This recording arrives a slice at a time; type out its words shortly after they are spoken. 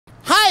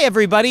Hi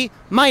everybody,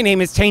 my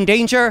name is Tane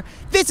Danger.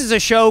 This is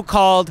a show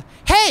called,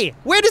 Hey,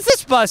 Where Does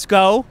This Bus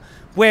Go?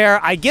 Where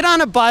I get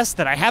on a bus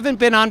that I haven't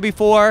been on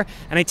before,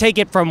 and I take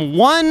it from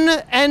one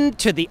end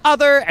to the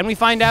other, and we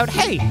find out,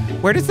 hey,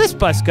 where does this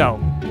bus go?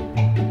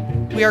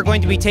 We are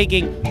going to be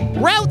taking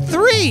Route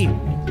 3,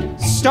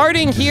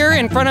 starting here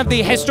in front of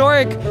the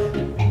historic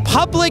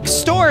public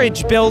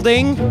storage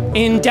building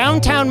in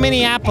downtown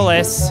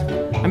Minneapolis.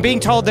 I'm being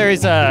told there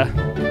is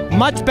a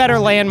much better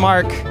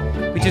landmark.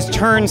 We just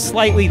turn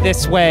slightly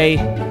this way.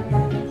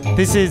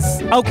 This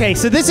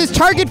is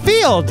Target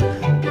Field.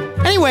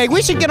 Anyway,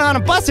 we should get on a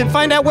bus and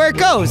find out where it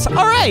goes.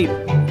 All right.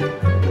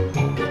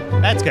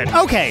 That's good.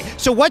 Okay,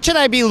 so what should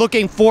I be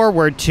looking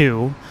forward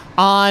to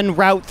on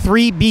Route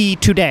 3B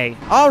today?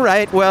 All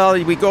right,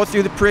 well, we go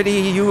through the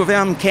pretty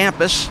UofM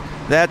campus.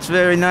 That's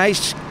very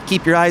nice.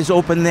 Keep your eyes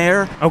open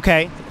there.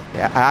 Okay.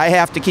 Yeah, I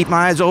have to keep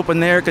my eyes open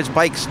there because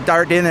bikes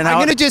dart in and out. I'm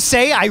going to just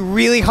say, I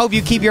really hope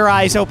you keep your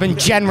eyes open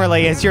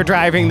generally as you're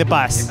driving the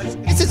bus.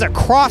 This is a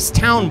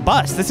crosstown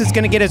bus. This is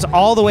going to get us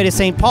all the way to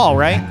St. Paul,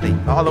 right?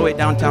 All the way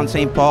downtown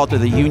St. Paul to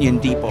the Union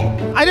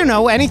Depot. I don't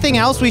know. Anything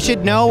else we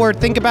should know or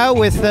think about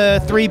with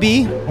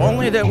 3B?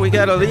 Only that we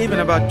got to leave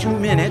in about 2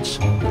 minutes.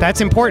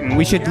 That's important.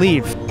 We should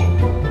leave.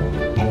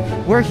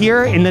 We're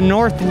here in the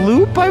North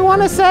Loop, I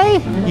want to say.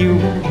 You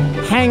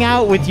hang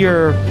out with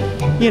your,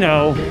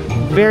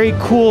 very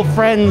cool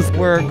friends.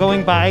 We're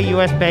going by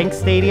US Bank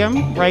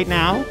Stadium right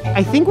now.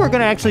 I think we're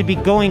gonna actually be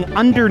going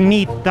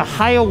underneath the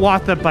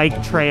Hiawatha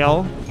Bike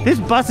Trail. This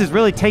bus is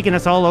really taking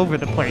us all over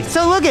the place.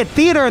 So look at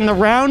Theater in the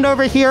Round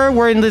over here.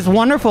 We're in this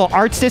wonderful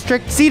arts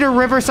district, Cedar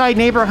Riverside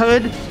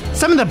neighborhood.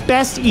 Some of the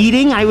best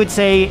eating, I would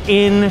say,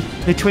 in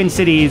the Twin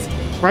Cities,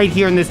 right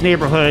here in this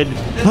neighborhood.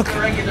 This is a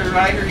regular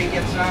rider. He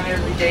gets on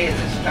every day at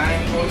this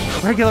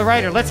time. Regular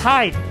rider, let's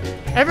hide.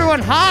 Everyone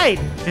hide.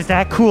 Just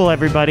act cool,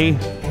 everybody.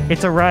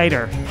 It's a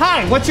rider.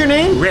 Hi, what's your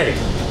name? Ray.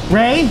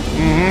 Ray?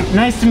 Mm-hmm.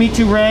 Nice to meet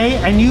you, Ray.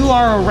 And you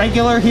are a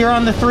regular here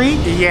on the 3?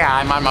 Yeah,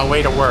 I'm on my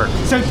way to work.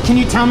 So can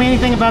you tell me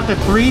anything about the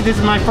 3? This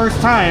is my first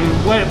time.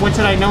 What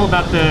should I know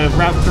about the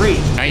Route 3?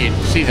 Now you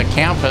see the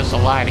campus a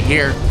lot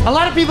here. A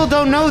lot of people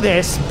don't know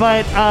this,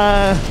 but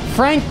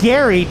Frank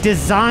Gehry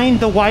designed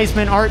the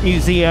Weisman Art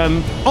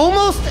Museum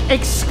almost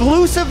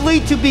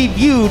exclusively to be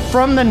viewed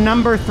from the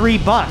number 3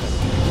 bus.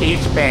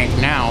 East Bank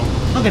now.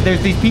 Look at,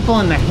 there's these people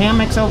in the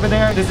hammocks over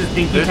there. This is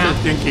Dinky Town.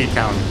 This is Dinky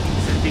Town.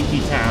 This is Dinky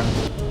Town.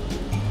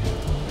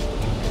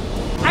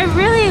 I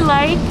really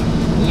like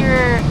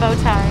your bow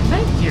tie.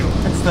 Thank you.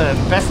 That's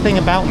the best thing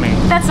about me.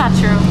 That's not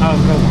true. Oh,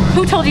 go on.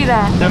 Who told you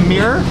that? The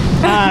mirror?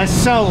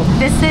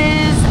 This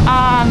is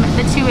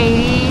the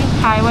 280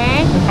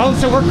 highway. Oh,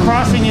 so we're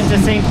crossing into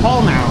St.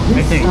 Paul now,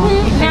 I think.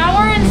 Now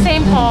we're in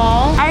St.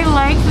 Paul. I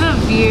like the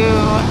view.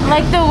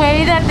 Like the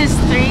way that this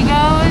 3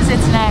 goes,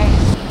 it's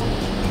nice.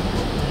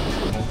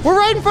 We're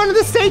right in front of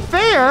the State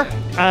Fair,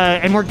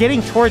 and we're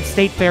getting towards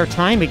State Fair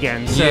time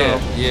again. So.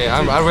 Yeah,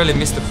 I really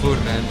miss the food,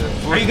 man. The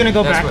food, are you gonna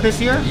go back this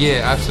year?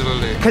 Yeah,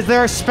 absolutely. Because there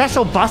are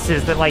special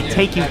buses that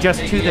take you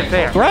just to the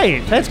fair.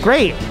 Right, that's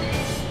great.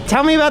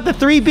 Tell me about the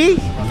 3B.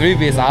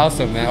 3B is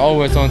awesome, man.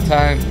 Always on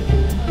time,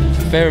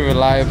 very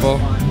reliable,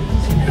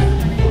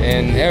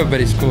 and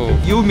everybody's cool.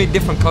 You meet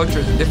different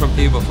cultures and different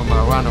people from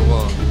around the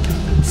world.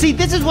 See,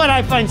 this is what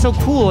I find so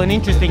cool and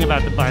interesting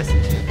about the bus.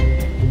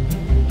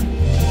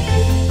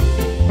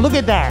 Look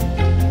at that.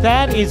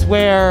 That is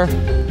where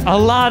a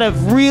lot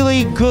of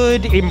really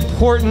good,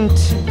 important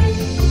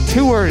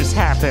tours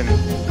happen.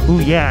 Ooh,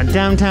 yeah,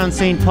 downtown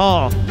St.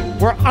 Paul.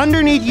 We're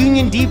underneath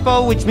Union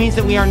Depot, which means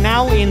that we are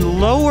now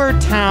in Lower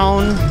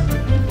Town,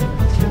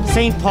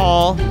 St.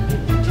 Paul.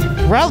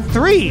 Route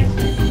 3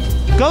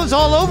 goes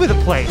all over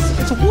the place.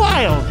 It's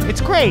wild.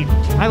 It's great.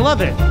 I love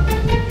it.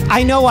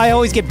 I know I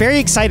always get very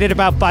excited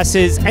about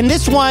buses, and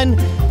this one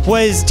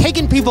was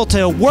taking people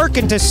to work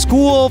and to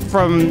school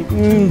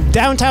from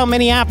downtown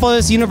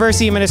Minneapolis,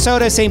 University of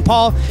Minnesota, St.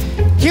 Paul.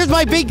 Here's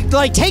my big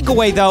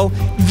takeaway though.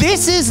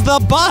 This is the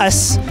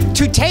bus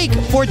to take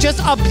for just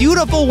a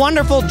beautiful,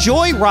 wonderful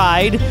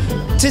joyride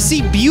to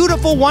see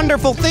beautiful,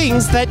 wonderful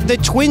things that the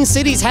Twin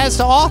Cities has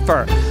to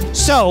offer.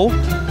 So,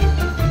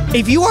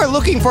 if you are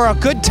looking for a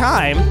good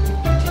time,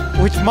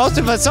 which most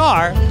of us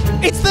are,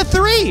 it's the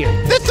 3.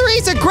 The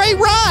 3's a great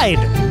ride.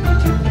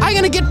 I'm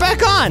gonna get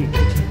back on.